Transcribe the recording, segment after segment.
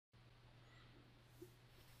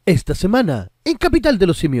Esta semana, en Capital de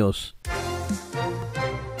los Simios.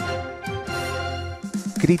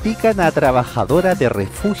 Critican a trabajadora de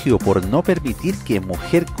refugio por no permitir que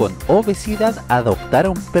mujer con obesidad adoptara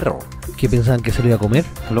un perro. ¿Qué pensaban que se lo iba a comer?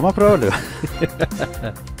 Lo más probable.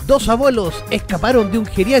 Dos abuelos escaparon de un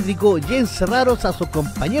geriátrico y encerraron a sus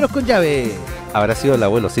compañeros con llave. ¿Habrá sido el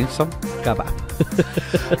abuelo Simpson? Capaz.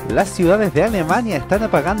 Las ciudades de Alemania están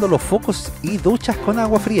apagando los focos y duchas con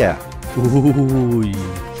agua fría. Uy.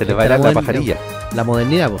 Se les va a ir la pajarilla. La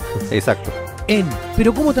modernidad, po. Exacto.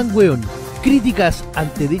 Pero ¿cómo tan weón? Críticas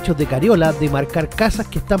ante dichos de Cariola de marcar casas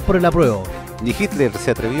que están por el apruebo. Ni Hitler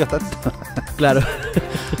se atrevió tanto. Claro.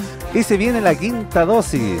 Y se viene la quinta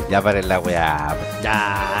dosis. Ya paren la weá.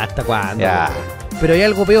 Ya, ¿hasta cuándo? Ya. Pero hay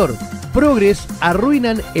algo peor. Progres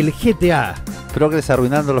arruinan el GTA. Progres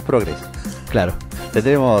arruinando los progres. Claro.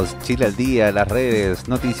 Tendremos Chile al día, las redes,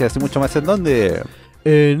 noticias y mucho más. ¿En dónde?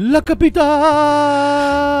 En la capital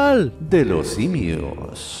De los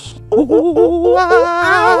simios. Oh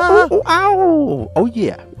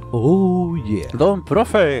Yeah. Oh yeah. Don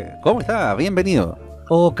profe, ¿cómo está? Bienvenido.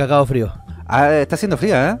 Oh, cagado frío. Está haciendo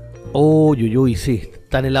fría, ¿eh? Oh, yuyuy, sí.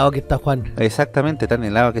 Tan helado que está, Juan. Exactamente, tan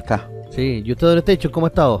helado que está. Sí, ¿y usted dónde está hecho? ¿Cómo ha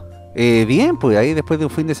estado? Bien, pues ahí después de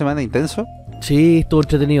un fin de semana intenso. Sí, estuvo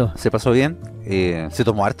entretenido. Se pasó bien. Se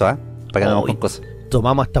tomó harto, ¿ah? Para que andamos con cosas.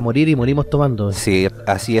 Tomamos hasta morir y morimos tomando. Sí,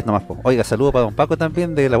 así es nomás. Oiga, saludo para don Paco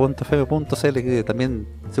también de la.fm.cl que también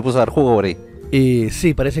se puso a dar jugo por ahí.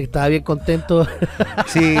 Sí, parece que estaba bien contento.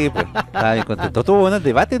 Sí, pues, estaba bien contento. Tuvo bueno el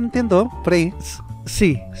debate, entiendo, por ahí.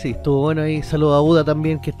 Sí, estuvo bueno ahí. Saludo a Buda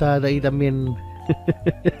también, que está ahí también.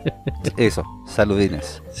 Eso,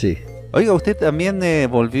 saludines. Sí. Oiga, ¿usted también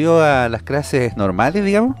volvió a las clases normales,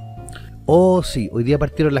 digamos? Oh, sí, hoy día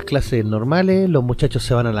partieron las clases normales, los muchachos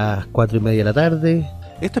se van a las 4:30 de la tarde.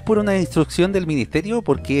 Esto es por una instrucción del ministerio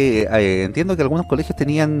porque entiendo que algunos colegios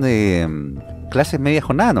tenían clases media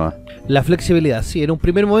jornada, ¿no? La flexibilidad, sí, en un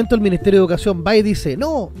primer momento el Ministerio de Educación va y dice,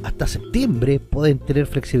 no, hasta septiembre pueden tener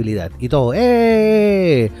flexibilidad. Y todo,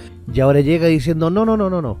 ¡eh! Y ahora llega diciendo,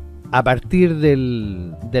 no. A partir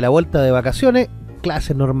de la vuelta de vacaciones,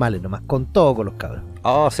 clases normales nomás, con todo con los cabros.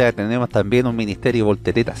 Oh, o sea, tenemos también un ministerio de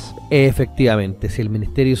volteretas. Efectivamente, sí, el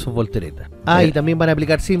ministerio y sus volteretas. Y también van a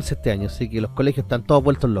aplicar SIMS este año, así que los colegios están todos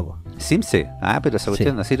vueltos locos. ¿SIMSE? Pero esa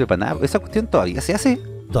cuestión no sirve para nada. ¿Esa cuestión todavía se hace?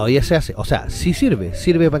 Todavía se hace, o sea, sí sirve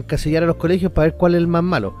para encasillar a los colegios para ver cuál es el más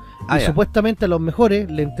malo. Y supuestamente a los mejores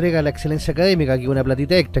le entrega la excelencia académica, que es una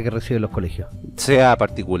platita extra que reciben los colegios. ¿Sea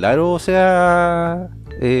particular o sea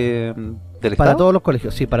del Estado? Para todos los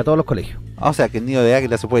colegios, sí, para todos los colegios. O sea, que el niño de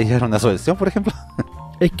águila se puede llevar una subvención, por ejemplo.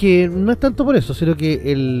 Es que no es tanto por eso, sino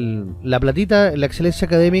que la platita, la excelencia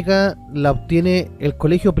académica, la obtiene el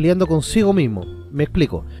colegio peleando consigo mismo. Me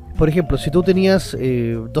explico. Por ejemplo, si tú tenías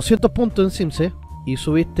 200 puntos en SIMSE y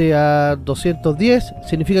subiste a 210,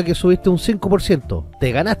 significa que subiste un 5%.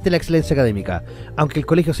 Te ganaste la excelencia académica, aunque el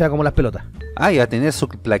colegio sea como las pelotas. Y va a tener su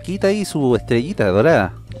plaquita y su estrellita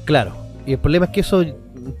dorada. Claro, y el problema es que eso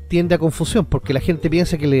tiende a confusión, porque la gente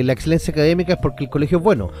piensa que la excelencia académica es porque el colegio es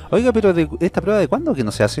bueno. Oiga, pero ¿esta prueba de cuándo que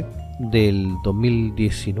no se hace? Del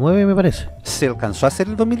 2019 me parece. ¿Se alcanzó a hacer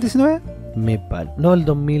el 2019? No, el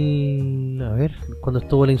 2000... A ver, cuando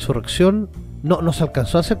estuvo la insurrección. No se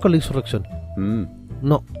alcanzó a hacer con la insurrección.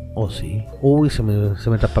 No, sí. Uy, se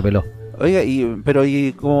me traspapeló. Oiga, pero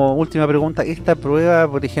como última pregunta, ¿esta prueba,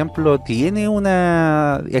 por ejemplo, tiene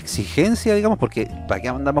una exigencia, digamos? Porque, ¿para qué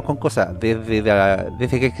andamos con cosas?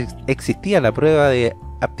 Desde que existía la prueba de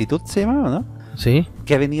aptitud, se llamaba, ¿no? Sí.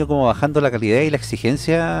 Que ha venido como bajando la calidad y la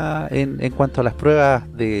exigencia en cuanto a las pruebas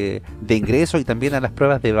de ingreso y también a las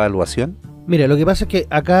pruebas de evaluación. Mira, lo que pasa es que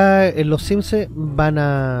acá en los SIMSE van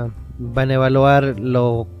a evaluar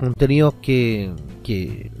los contenidos que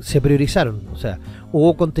se priorizaron. O sea,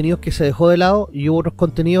 hubo contenidos que se dejó de lado y hubo otros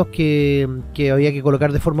contenidos que había que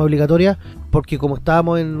colocar de forma obligatoria, porque como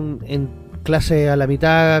estábamos en clase a la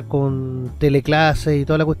mitad con teleclases y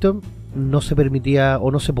toda la cuestión, no se permitía o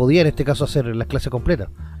no se podía en este caso hacer las clases completas.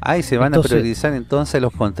 Y se van a priorizar entonces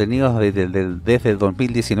los contenidos desde el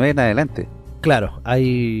 2019 en adelante. Claro,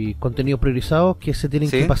 hay contenidos priorizados que se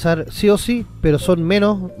tienen que pasar sí o sí, pero son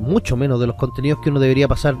mucho menos de los contenidos que uno debería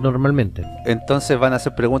pasar normalmente. Entonces van a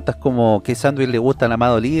hacer preguntas como ¿qué sándwich le gusta al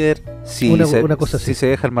amado líder? Una cosa así. Si se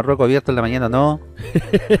deja el marroco abierto en la mañana o no.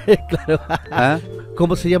 Claro.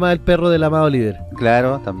 ¿Cómo se llama el perro del amado líder?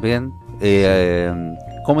 Claro, también.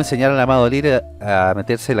 ¿Cómo enseñar al amado líder a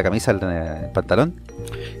meterse la camisa en el pantalón?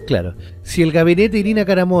 Claro. Si el gabinete Irina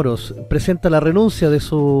Caramoros presenta la renuncia de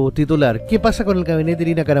su titular, ¿qué pasa con el gabinete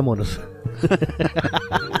Irina Caramoros?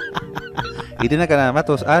 Irina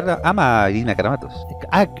Caramatos ama a Irina Caramatos.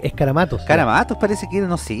 escaramatos. Caramatos parece que era,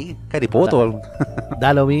 no sé, caripoto o algo.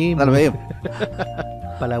 Da lo mismo. Da lo mismo.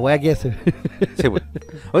 Para la weá que hace. Sí, pues.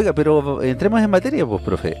 Oiga, pero entremos en materia, pues,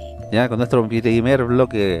 profe. Ya con nuestro primer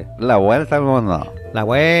bloque, la vuelta al mundo. La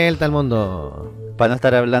vuelta al mundo. Para no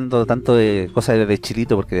estar hablando tanto de cosas de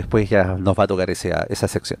Chilito, porque después ya nos va a tocar esa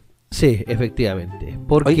sección. Sí, efectivamente.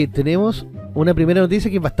 Porque Oye, tenemos una primera noticia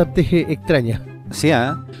que es bastante extraña. Sí,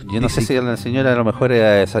 yo no sé si la señora a lo mejor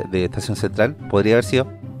era de Estación Central, podría haber sido.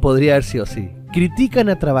 Podría haber sido así. Critican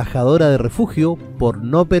a trabajadora de refugio por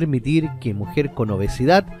no permitir que mujer con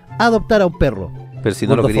obesidad adoptara un perro. Pero si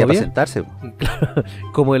no lo quería para sentarse. Claro,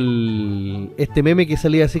 como este meme que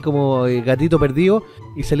salía así como gatito perdido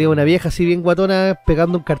y salía una vieja así bien guatona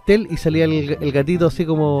pegando un cartel y salía el gatito así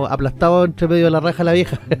como aplastado entre medio de la raja de la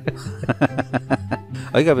vieja.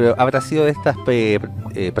 Oiga, pero ¿habrá sido de estas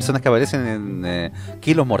personas que aparecen en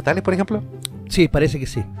Kilos Mortales, por ejemplo? Sí, parece que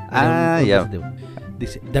sí. Ya.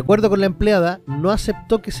 Dice, de acuerdo con la empleada, no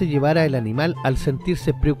aceptó que se llevara el animal al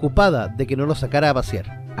sentirse preocupada de que no lo sacara a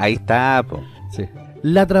pasear. Ahí está, po. Sí.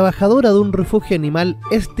 La trabajadora de un refugio animal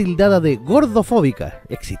es tildada de gordofóbica.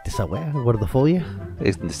 ¿Existe esa weá? ¿Gordofobia?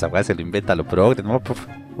 Esa weá se lo inventa a los progres, ¿no?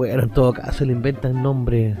 Bueno, en todo caso le inventan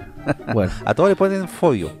nombre. Bueno. A todos le ponen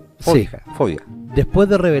fobia. Sí. Fobia. Después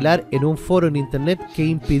de revelar en un foro en internet que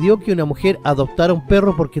impidió que una mujer adoptara un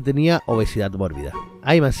perro porque tenía obesidad mórbida.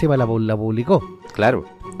 Ahí más encima la publicó. Claro.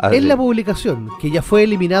 En la publicación, que ya fue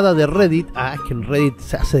eliminada de Reddit. Es que en Reddit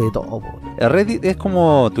se hace de todo. Reddit es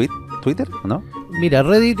como Twitter, ¿no? Mira,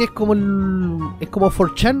 Reddit es como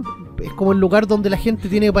 4chan, es como el lugar donde la gente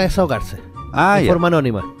tiene para desahogarse. De forma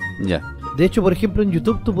anónima. Ya. De hecho, por ejemplo, en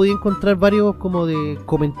YouTube tú podías encontrar varios como de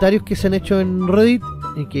comentarios que se han hecho en Reddit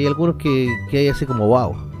y que hay algunos que hay así como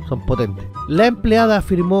wow, son potentes. La empleada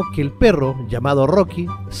afirmó que el perro, llamado Rocky,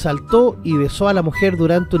 saltó y besó a la mujer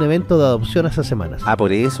durante un evento de adopción hace semanas.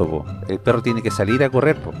 Por eso, po. El perro tiene que salir a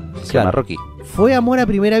correr, po. Se llama Rocky. Fue amor a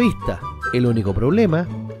primera vista. El único problema,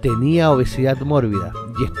 tenía obesidad mórbida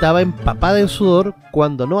y estaba empapada en sudor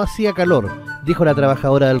cuando no hacía calor, dijo la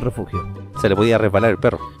trabajadora del refugio. Se le podía resbalar el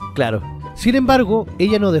perro. Claro. Sin embargo,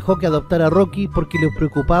 ella no dejó que adoptara a Rocky porque le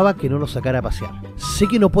preocupaba que no lo sacara a pasear. Sé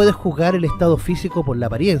que no puedes juzgar el estado físico por la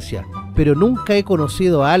apariencia, pero nunca he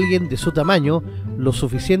conocido a alguien de su tamaño lo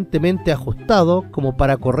suficientemente ajustado como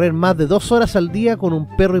para correr más de 2 horas al día con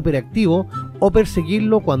un perro hiperactivo o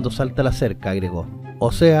perseguirlo cuando salta la cerca, agregó.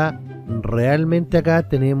 O sea, realmente acá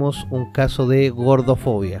tenemos un caso de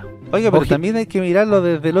gordofobia. Oiga, pero también hay que mirarlo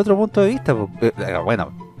desde el otro punto de vista.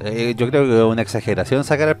 Yo creo que es una exageración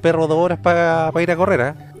sacar al perro 2 horas para ir a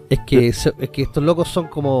correr, Es que estos locos son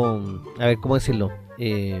como, a ver, ¿cómo decirlo?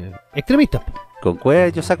 Extremistas. Con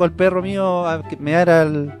cuál yo saco al perro mío a mear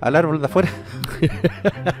al árbol de afuera.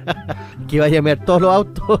 Que vaya a mear todos los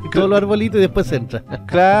autos y todos los arbolitos y después entra.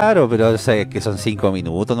 Claro, pero o sea, que son 5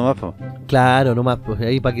 minutos nomás, po. Claro, nomás, pues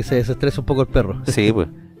ahí para que se desestrese un poco el perro. Sí, pues.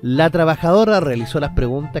 La trabajadora realizó las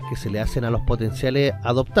preguntas que se le hacen a los potenciales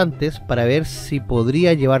adoptantes para ver si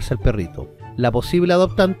podría llevarse al perrito. La posible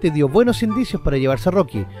adoptante dio buenos indicios para llevarse a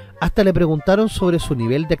Rocky. Hasta le preguntaron sobre su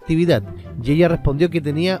nivel de actividad y ella respondió que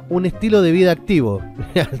tenía un estilo de vida activo.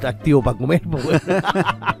 Activo para comer, pues, bueno.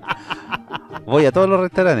 Voy a todos los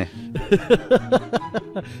restaurantes.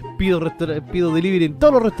 Pido delivery en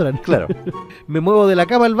todos los restaurantes. Claro. Me muevo de la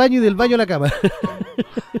cama al baño y del baño a la cama.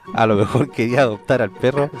 A lo mejor quería adoptar al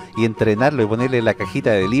perro y entrenarlo y ponerle la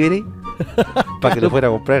cajita de delivery para que lo fuera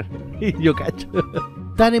a comprar. Y yo cacho.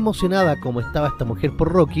 Tan emocionada como estaba esta mujer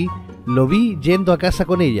por Rocky, lo vi yendo a casa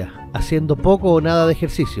con ella, haciendo poco o nada de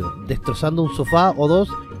ejercicio, destrozando un sofá o dos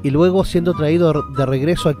y luego siendo traído de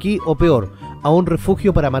regreso aquí o peor, a un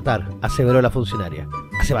refugio para matar, aseveró la funcionaria.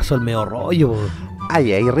 Se pasó el medio rollo.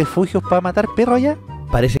 ¿Hay refugios para matar perros allá?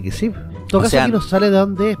 Parece que sí. En todo caso, aquí no sale de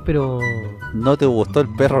dónde es, pero... ¿No te gustó el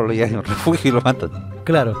perro? Lo llevan a un refugio y lo matan.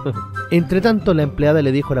 Claro. Entre tanto, la empleada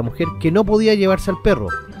le dijo a la mujer que no podía llevarse al perro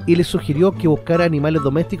y le sugirió que buscara animales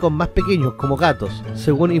domésticos más pequeños, como gatos,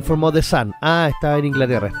 según informó The Sun. Estaba en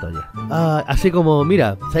Inglaterra esto ya. Así como,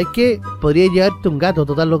 mira, ¿sabes qué? Podrías llevarte un gato,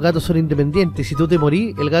 total los gatos son independientes. Si tú te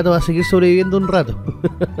morís, el gato va a seguir sobreviviendo un rato.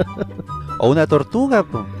 O una tortuga,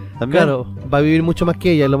 pues. ¿También? Claro, va a vivir mucho más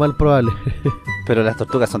que ella, es lo más probable. Pero las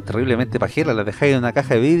tortugas son terriblemente pajeras, las dejáis en una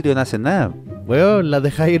caja de vidrio y no hacen nada. Weón, las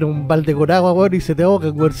dejáis en un balde con agua, weón, y se te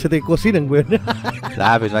ahogan, weón, se te cocinan, weón.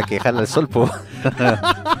 Pero no hay que dejarla al sol, po.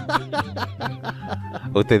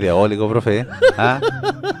 Usted es diabólico, profe,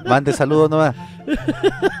 Mande saludos nomás.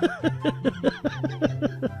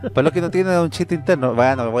 Para los que no tienen un chiste interno,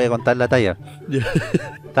 bueno, me voy a contar la talla.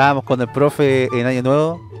 Estábamos con el profe en Año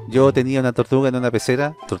Nuevo Yo tenía una tortuga en una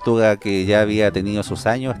pecera, tortuga que ya había tenido sus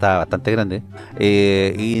años, estaba bastante grande,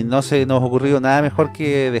 y no se nos ocurrió nada mejor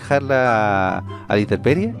que dejarla a la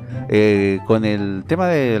intemperie, con el tema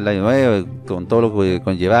del año nuevo, con todo lo que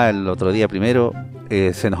conllevaba el otro día primero,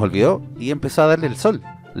 se nos olvidó y empezó a darle el sol.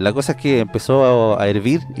 La cosa es que empezó a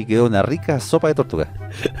hervir y quedó una rica sopa de tortuga.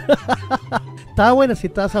 Estaba buena, sí,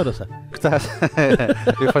 estaba sabrosa.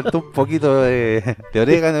 Le faltó un poquito de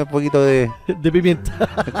orégano, un poquito de pimienta.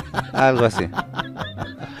 Algo así.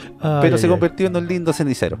 Pero se convirtió en un lindo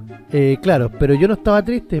cenicero. Claro, pero yo no estaba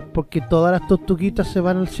triste porque todas las tortuguitas se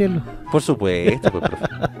van al cielo. Por supuesto, pues, profe.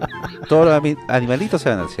 Todos los animalitos se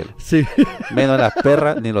van al cielo. Sí. Menos las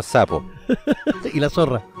perras ni los sapos. Y la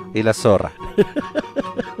zorra. Y la zorra.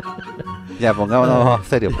 Ya, pongámonos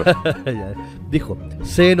serios, profe. Dijo,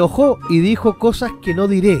 se enojó y dijo cosas que no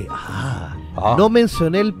diré. No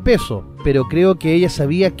mencioné el peso, pero creo que ella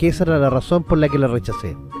sabía que esa era la razón por la que la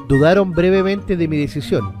rechacé. Dudaron brevemente de mi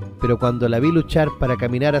decisión, pero cuando la vi luchar para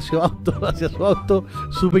caminar hacia su auto,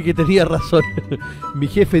 supe que tenía razón. Mi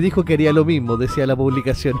jefe dijo que haría lo mismo, decía la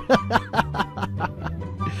publicación.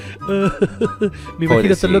 Me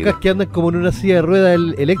imagino estas locas que andan como en una silla de ruedas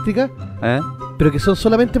eléctrica, pero que son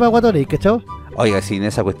solamente para guatones, ¿cachai? Oiga, si en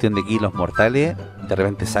esa cuestión de kilos mortales, de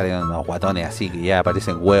repente salen unos guatones así que ya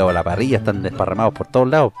aparecen huevos a la parrilla, están desparramados por todos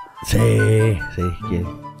lados. Sí.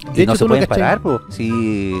 Y no se pueden parar, pues.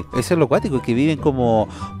 Sí, eso es lo cuático, que viven como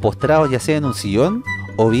postrados ya sea en un sillón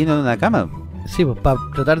o bien en una cama. Sí, pues para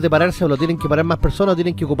tratar de pararse o lo tienen que parar más personas o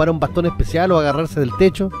tienen que ocupar un bastón especial o agarrarse del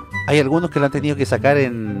techo. Hay algunos que lo han tenido que sacar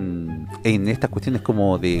en estas cuestiones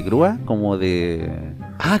como de grúa, como de...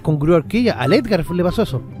 con grúa horquilla. Al Edgar le pasó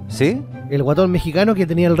eso. ¿Sí? El guatón mexicano que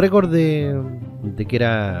tenía el récord de que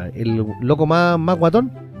era el loco más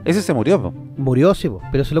guatón. Ese se murió, po. Murió, sí, po,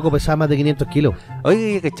 pero ese loco pesaba más de 500 kilos.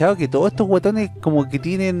 Oye, ¿cachado que todos estos guatones como que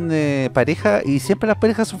tienen pareja y siempre las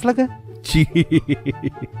parejas son flacas? Sí.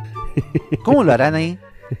 ¿Cómo lo harán ahí?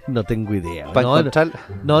 No tengo idea. Para encontrar...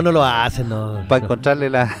 No lo hacen, no. Para encontrarle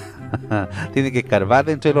la... Tiene que escarbar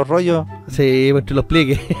entre los rollos. Sí, entre los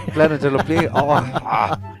pliegues. Claro, entre los pliegues.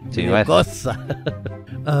 Sí, cosa.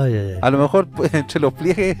 Ay. A lo mejor entre los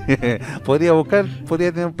pliegues podría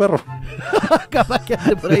tener un perro. Capaz que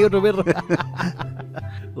hace por ahí otro perro.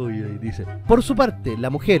 Dice. Por su parte, la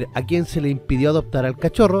mujer a quien se le impidió adoptar al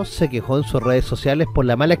cachorro se quejó en sus redes sociales por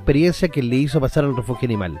la mala experiencia que le hizo pasar al refugio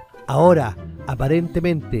animal. Ahora,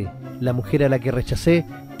 aparentemente, la mujer a la que rechacé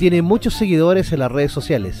tiene muchos seguidores en las redes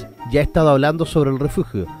sociales. Ya ha estado hablando sobre el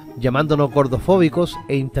refugio, llamándonos gordofóbicos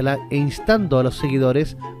e instando a los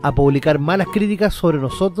seguidores a publicar malas críticas sobre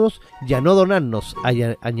nosotros y a no donarnos,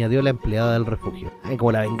 añadió la empleada del refugio.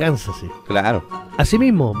 Como la venganza, sí. Claro.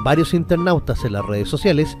 Asimismo, varios internautas en las redes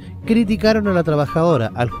sociales criticaron a la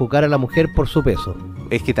trabajadora al juzgar a la mujer por su peso.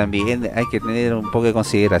 Es que también hay que tener un poco de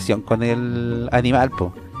consideración con el animal,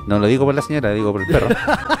 po. No lo digo por la señora, digo por el perro.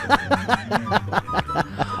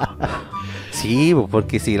 Sí,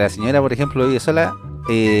 porque si la señora, por ejemplo, vive sola,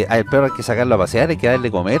 al perro hay que sacarlo a pasear, hay que darle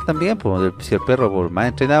comer también. Pues, si el perro, por más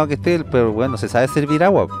entrenado que esté, el perro, bueno, se sabe servir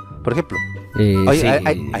agua, por ejemplo. Oye,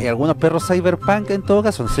 sí. hay algunos perros cyberpunk en todo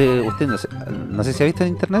caso. Usted no sé si ha visto en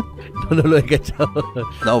internet. No lo he cachado.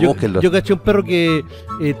 No, búsquenlo. Yo caché un perro que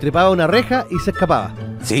trepaba una reja y se escapaba.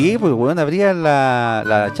 Sí, pues bueno, abría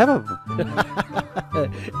la chapa.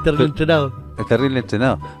 Terrible entrenado. Es terrible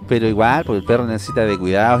entrenado. Pero igual, pues el perro necesita de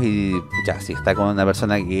cuidados y ya, si está con una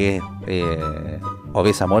persona que es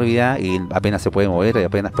obesa mórbida y apenas se puede mover y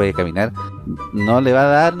apenas puede caminar, no le va a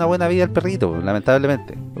dar una buena vida al perrito,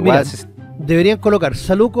 lamentablemente. Igual, mira, deberían colocar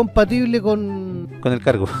salud compatible con el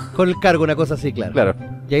cargo. Con el cargo, una cosa así, claro. Claro.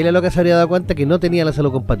 Y ahí la loca se habría dado cuenta que no tenía la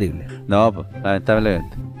salud compatible. No, pues,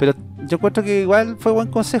 lamentablemente. Pero yo encuentro que igual fue buen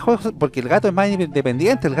consejo, porque el gato es más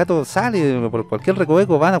independiente, el gato sale por cualquier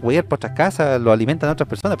recoveco, van a cuidar por otras casas, lo alimentan a otras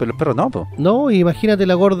personas, pero el perro no, pues. No, imagínate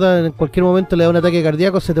la gorda, en cualquier momento le da un ataque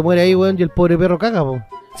cardíaco, se te muere ahí, weón, y el pobre perro caga, po.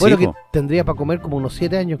 Bueno, sí, que tendría para comer como unos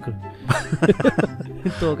 7 años, creo.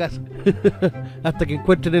 En todo caso. Hasta que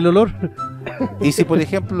encuentren el olor. Y si, por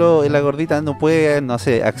ejemplo, la gordita no puede, no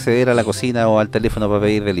sé, acceder a la cocina o al teléfono para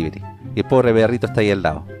pedir delivery, y el pobre perrito está ahí al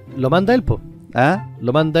lado, lo manda él, po. ¿Ah?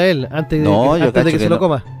 Lo manda él antes de que se lo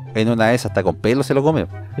coma. En una de esas hasta con pelo se lo come.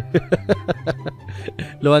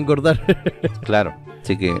 Lo va a engordar. Claro,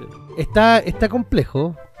 así que está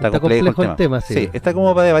complejo. Está complejo el tema, sí. Sí, está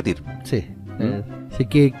como para debatir. Sí. Así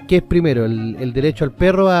que, ¿qué es primero? ¿El derecho al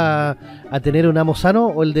perro a tener un amo sano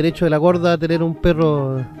o el derecho de la gorda a tener un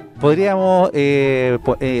perro? Podríamos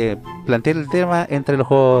plantear el tema entre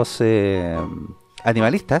los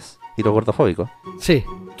animalistas y los gordofóbicos. Sí,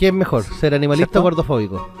 ¿qué es mejor? ¿Ser animalista ¿Cierto? o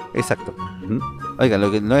gordofóbico? Exacto. Oiga,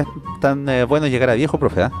 lo que no es tan bueno es llegar a viejo,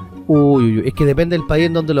 profe, ¿ah? Uy, es que depende del país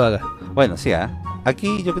en donde lo hagas. Bueno, sí, ¿ah?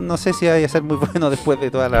 Aquí yo no sé si vaya a ser muy bueno después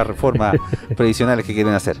de todas las reformas previsionales que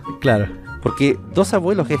quieren hacer. Claro. Porque 2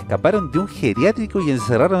 abuelos que escaparon de un geriátrico y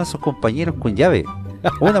encerraron a sus compañeros con llave.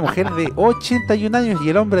 Una mujer de 81 años y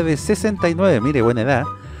el hombre de 69, mire, buena edad,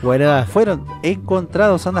 Buena. fueron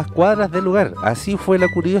encontrados a unas cuadras del lugar. Así fue la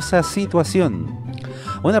curiosa situación.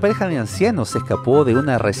 Una pareja de ancianos se escapó de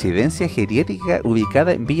una residencia geriátrica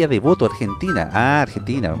ubicada en Villa Devoto, Argentina. Ah,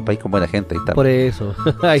 Argentina, un país con buena gente. Ahí está. Por eso.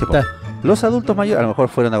 Ahí Sí, está. Los adultos mayores, a lo mejor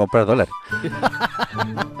fueron a comprar dólar.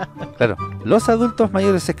 Claro, los adultos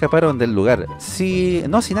mayores se escaparon del lugar,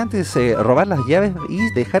 sin antes robar las llaves y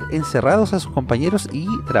dejar encerrados a sus compañeros y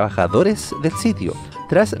trabajadores del sitio.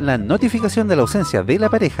 Tras la notificación de la ausencia de la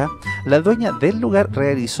pareja, la dueña del lugar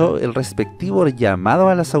realizó el respectivo llamado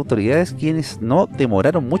a las autoridades, quienes no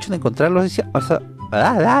demoraron mucho en encontrarlos.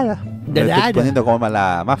 Me estoy poniendo como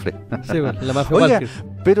la Mafre. Sí, la mafia. Oiga, Walker.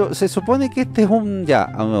 pero se supone que este es un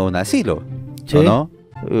asilo, Sí. ¿o no?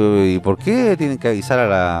 ¿Y por qué tienen que avisar a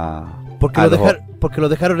la... Porque lo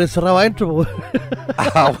dejaron encerrado adentro, po.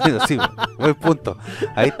 Ah, bueno, sí, buen punto.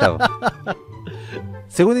 Ahí está.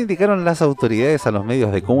 Según indicaron las autoridades a los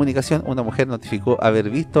medios de comunicación, una mujer notificó haber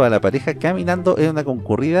visto a la pareja caminando en una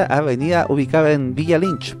concurrida avenida ubicada en Villa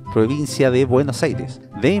Lynch, provincia de Buenos Aires.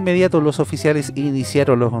 De inmediato los oficiales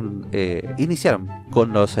iniciaron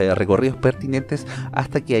con los recorridos pertinentes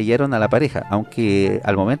hasta que hallaron a la pareja, aunque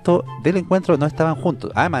al momento del encuentro no estaban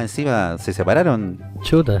juntos. Ah, más encima se separaron.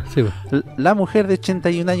 Chuta, sí, po. La mujer de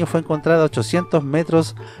 81 años fue encontrada a 800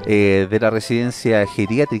 metros de la residencia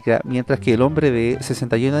geriátrica, mientras que el hombre de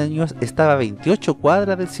 61 años estaba a 28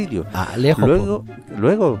 cuadras del sitio. Ah, lejos.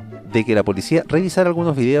 Luego de que la policía revisara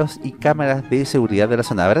algunos videos y cámaras de seguridad de la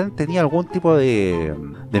zona. ¿Habrán tenido algún tipo de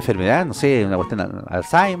enfermedad? No sé, una cuestión de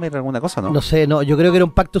Alzheimer, alguna cosa, ¿no? No sé, no, yo creo que era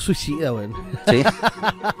un pacto suicida, weón. Sí.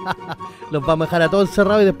 Los vamos a dejar a todos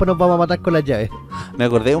encerrados y después nos vamos a matar con las llaves. Me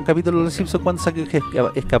acordé de un capítulo de Los Simpsons cuando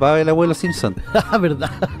escapaba el abuelo Simpson. Ah, verdad.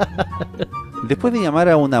 Después de llamar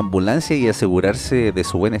a una ambulancia y asegurarse de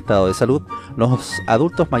su buen estado de salud, los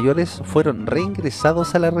adultos mayores fueron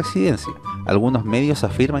reingresados a la residencia. Algunos medios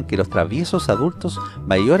afirman que los traviesos adultos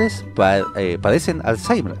mayores padecen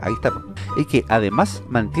Alzheimer, ahí está, y que además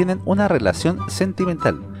mantienen una relación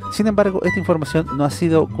sentimental. Sin embargo, esta información no ha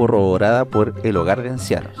sido corroborada por el hogar de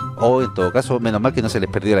ancianos. O en todo caso, menos mal que no se les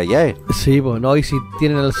perdió la llave. Sí, pues no, y si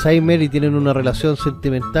tienen Alzheimer y tienen una relación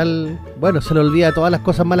sentimental, bueno, se le olvida todas las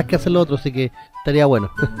cosas malas que hacen los otros, así que estaría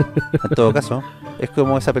bueno. En todo caso, es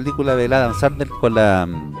como esa película de Adam Sandler con la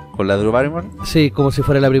Drew Barrymore. Sí, como si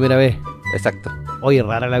fuera la primera vez. Exacto. Oye,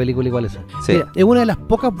 rara la película igual esa. Sí. Mira, es una de las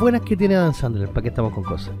pocas buenas que tiene Adam Sandler, ¿para qué estamos con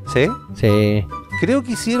cosas? ¿Sí? Sí. Creo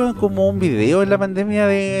que hicieron como un video en la pandemia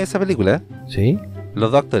de esa película. ¿Sí?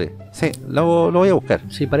 Los dos actores. Sí, lo voy a buscar.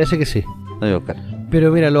 Sí, parece que sí. Lo voy a buscar. Pero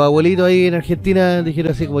mira, los abuelitos ahí en Argentina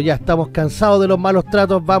dijeron así como, ya estamos cansados de los malos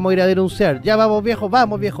tratos, vamos a ir a denunciar. Ya vamos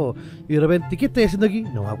viejo. Y de repente, ¿qué estoy haciendo aquí?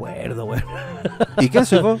 No me acuerdo, weón. ¿Y quién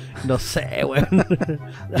soy vos? No sé, weón.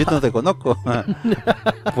 Yo no te conozco.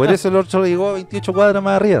 Por eso el otro llegó a 28 cuadras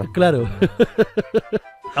más arriba. Claro.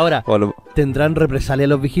 Ahora, ¿tendrán represalia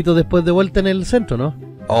los viejitos después de vuelta en el centro, no?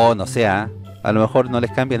 Oh, no sé, ¿eh? A lo mejor no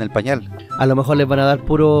les cambian el pañal. A lo mejor les van a dar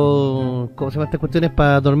puro... ¿Cómo se llaman estas cuestiones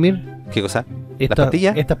para dormir? ¿Qué cosa? ¿Las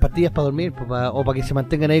pastillas? Estas pastillas para dormir, o para que se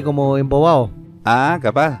mantengan ahí como embobados. Ah,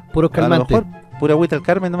 capaz. Puros calmantes. A lo mejor pura agüita al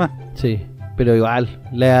Carmen nomás. Sí, pero igual,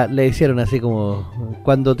 le hicieron así como...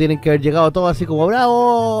 Cuando tienen que haber llegado todos así como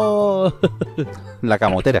 ¡bravo! La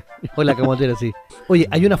camotera. O la camotera, sí. Oye,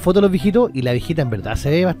 hay una foto de los viejitos y la viejita en verdad se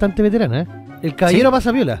ve bastante veterana, ¿eh? El caballero ¿Sí?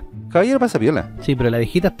 pasa piola. Caballero pasa piola. Sí, pero la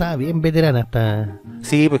viejita está bien veterana, está...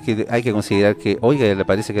 Sí, pues que hay que considerar que, oiga, le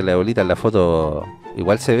parece que la abuelita en la foto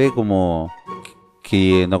igual se ve como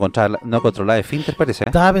que no controlaba de finter, parece, ¿eh?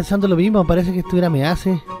 Estaba pensando lo mismo, parece que estuviera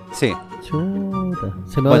mease. Sí. Chuta,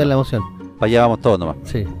 se me va la emoción. Para allá vamos todos nomás.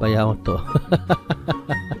 Sí, para allá vamos todos.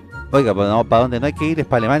 Oiga, pues no, para donde no hay que ir es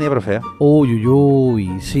para Alemania, profe. Uy,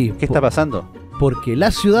 sí. ¿Qué está pasando? Porque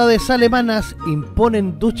las ciudades alemanas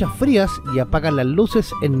imponen duchas frías y apagan las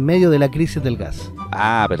luces en medio de la crisis del gas.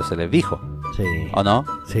 Ah, pero se les dijo. Sí. ¿O no?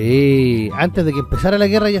 Sí, antes de que empezara la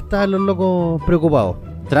guerra ya estaban los locos preocupados.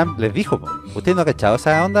 Trump les dijo. ¿Usted no ha cachado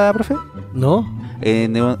esa onda, profe? ¿No?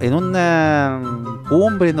 En una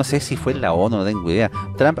cumbre, no sé si fue en la ONU, no tengo idea,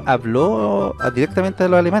 Trump habló directamente a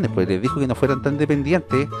los alemanes, pues les dijo que no fueran tan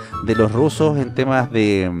dependientes de los rusos en temas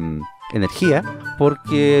de energía,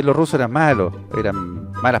 porque los rusos eran malos,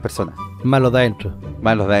 eran malas personas. Malos de adentro.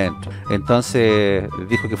 Malos de adentro. Entonces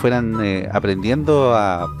dijo que fueran aprendiendo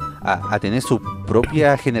a tener su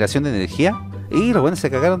propia generación de energía. Y los buenos se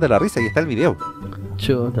cagaron de la risa y está el video.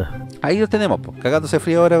 Chuta. Ahí los tenemos, pues, cagándose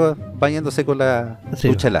frío ahora, bañándose con la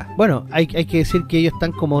ducha helada. Bueno, hay que decir que ellos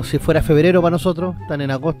están como si fuera febrero para nosotros. Están en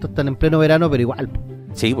agosto, están en pleno verano, pero igual.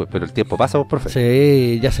 Sí, pues, pero el tiempo pasa, pues, profe.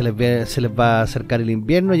 Sí, ya se les va a acercar el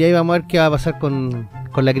invierno y ahí vamos a ver qué va a pasar con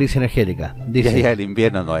la crisis energética. Dice. Ya el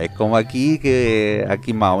invierno no es como aquí, que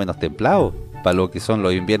aquí más o menos templado, para lo que son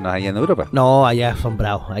los inviernos allá en Europa. No, allá son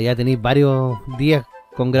bravos. Allá tenéis varios días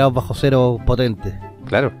con grados bajo cero potentes.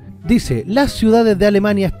 Claro. Dice, las ciudades de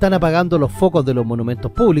Alemania están apagando los focos de los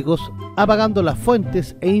monumentos públicos, apagando las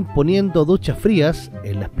fuentes e imponiendo duchas frías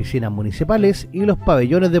en las piscinas municipales y los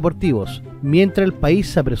pabellones deportivos, mientras el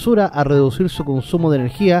país se apresura a reducir su consumo de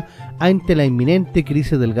energía ante la inminente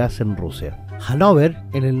crisis del gas en Rusia. Hannover,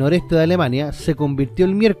 en el noreste de Alemania, se convirtió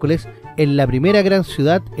el miércoles en la primera gran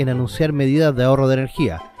ciudad en anunciar medidas de ahorro de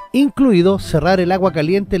energía, incluido cerrar el agua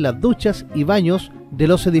caliente en las duchas y baños de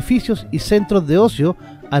los edificios y centros de ocio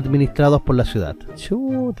administrados por la ciudad.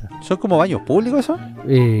 Chuta. ¿Son como baños públicos eso?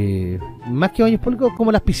 Más que baños públicos, como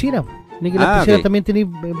las piscinas. Ni que las piscinas okay. también tienen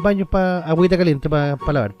baños para agüita caliente para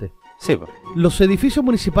lavarte. Sí, pues. Los edificios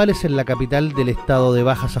municipales en la capital del estado de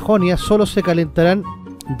Baja Sajonia solo se calentarán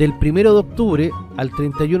del 1 de octubre al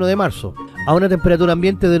 31 de marzo a una temperatura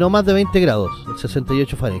ambiente de no más de 20 grados,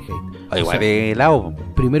 68 Fahrenheit. Igual de helado.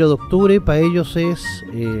 1 de octubre para ellos es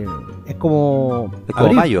como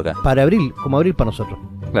abril, mayo acá. Para abril, como abril para nosotros.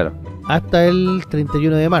 Claro. Hasta el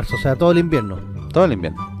 31 de marzo, o sea, todo el invierno. Todo el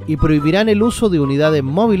invierno. Y prohibirán el uso de unidades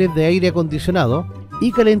móviles de aire acondicionado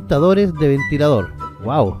y calentadores de ventilador.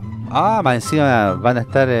 ¡Wow! Más encima van a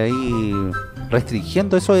estar ahí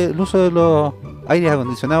restringiendo eso, el uso de los aires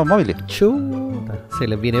acondicionados móviles. Chuta, se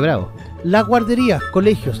les viene bravo. Las guarderías,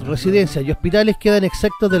 colegios, residencias y hospitales quedan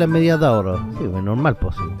exentos de las medidas de ahorro. Sí, es normal,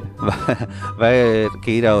 pues. Sí. Va a haber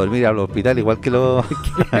que ir a dormir al hospital igual que los...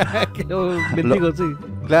 que los mendigos, sí.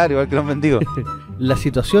 Claro, igual que los mendigos. La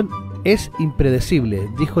situación es impredecible,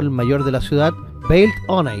 dijo el mayor de la ciudad, Belt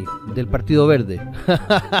Onay, del Partido Verde.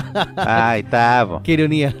 Ahí está, po. Qué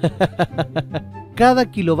ironía.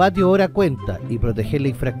 Cada kilovatio hora cuenta y proteger la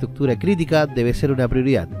infraestructura crítica debe ser una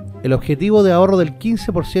prioridad. El objetivo de ahorro del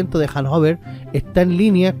 15% de Hannover está en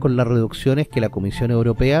línea con las reducciones que la Comisión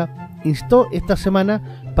Europea instó esta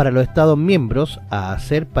semana para los Estados miembros a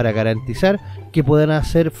hacer para garantizar que puedan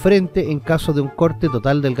hacer frente en caso de un corte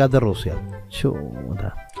total del gas de Rusia.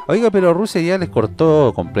 Chuta. Oiga, pero Rusia ya les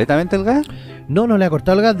cortó completamente el gas. No le ha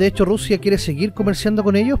cortado el gas. De hecho, Rusia quiere seguir comerciando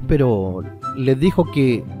con ellos, pero les dijo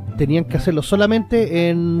que tenían que hacerlo solamente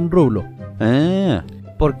en rublo.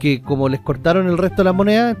 Porque como les cortaron el resto de la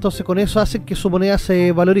moneda, entonces con eso hacen que su moneda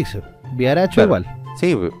se valorice. Viaracho claro. Igual.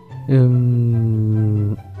 Sí.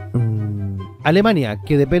 Alemania,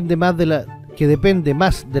 que depende más de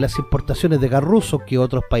las importaciones de gas ruso que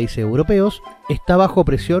otros países europeos, está bajo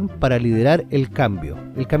presión para liderar el camino.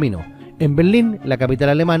 En Berlín, la capital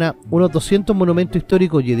alemana, unos 200 monumentos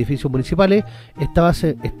históricos y edificios municipales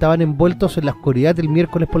estaban envueltos en la oscuridad el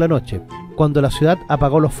miércoles por la noche, cuando la ciudad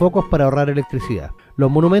apagó los focos para ahorrar electricidad.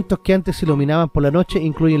 Los monumentos que antes se iluminaban por la noche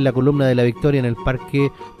incluyen la columna de la Victoria en el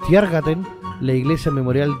parque Tiergarten, la iglesia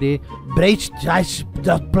memorial de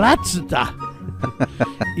Breitscheidplatz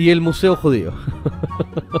y el museo judío.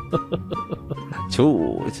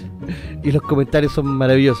 Y los comentarios son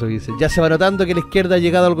maravillosos, dice. Ya se va notando que la izquierda ha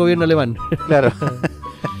llegado al gobierno alemán. Claro.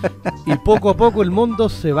 Y poco a poco el mundo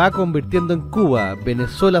se va convirtiendo en Cuba.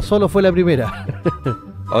 Venezuela solo fue la primera.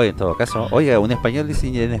 Oye, en todo caso, oiga, un español dice,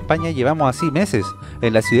 en España llevamos así meses,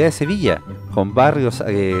 en la ciudad de Sevilla, con barrios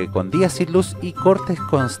con días sin luz y cortes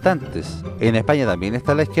constantes. En España también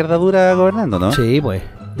está la izquierda dura gobernando, ¿no? Sí, pues.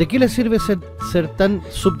 ¿De qué les sirve ser tan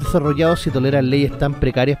subdesarrollados si toleran leyes tan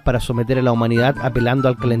precarias para someter a la humanidad apelando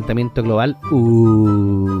al calentamiento global?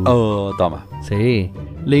 Toma. Sí.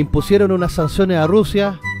 Le impusieron unas sanciones a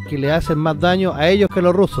Rusia que le hacen más daño a ellos que a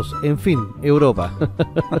los rusos. En fin, Europa.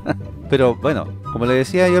 Pero bueno, como le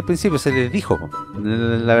decía yo al principio, se les dijo.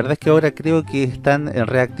 La verdad es que ahora creo que están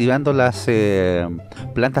reactivando las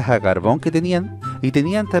plantas a carbón que tenían. Y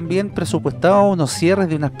tenían también presupuestados unos cierres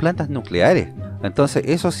de unas plantas nucleares. Entonces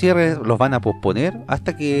esos cierres los van a posponer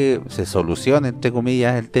hasta que se solucione, entre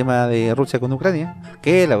comillas, el tema de Rusia con Ucrania,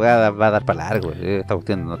 que la va a dar para largo. Esta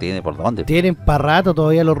cuestión no tiene por dónde. Tienen para rato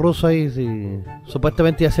todavía los rusos ahí, sí.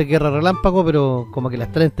 Supuestamente ya se guerra relámpago, pero como que la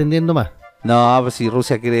están entendiendo más. No, pues si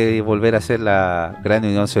Rusia quiere volver a ser la gran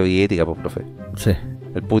Unión Soviética, pues profe. Sí.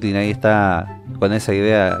 El Putin ahí está con esa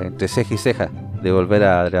idea entre ceja y ceja de volver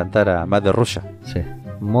a levantar a más de Rusia. Sí.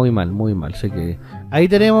 Muy mal, muy mal. Sé que Ahí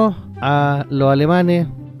tenemos a los alemanes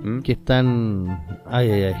 ¿Mm? que están...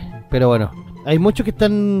 Ay. Pero bueno, hay muchos que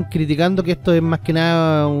están criticando que esto es más que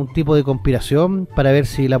nada un tipo de conspiración para ver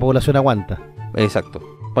si la población aguanta. Exacto.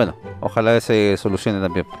 Bueno, ojalá se solucione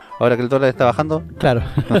también. Ahora que el dólar está bajando. Claro.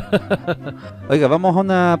 Oiga, vamos a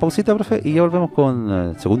una pausita, profe, y ya volvemos con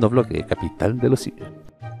el segundo bloque, Capital de los Simios.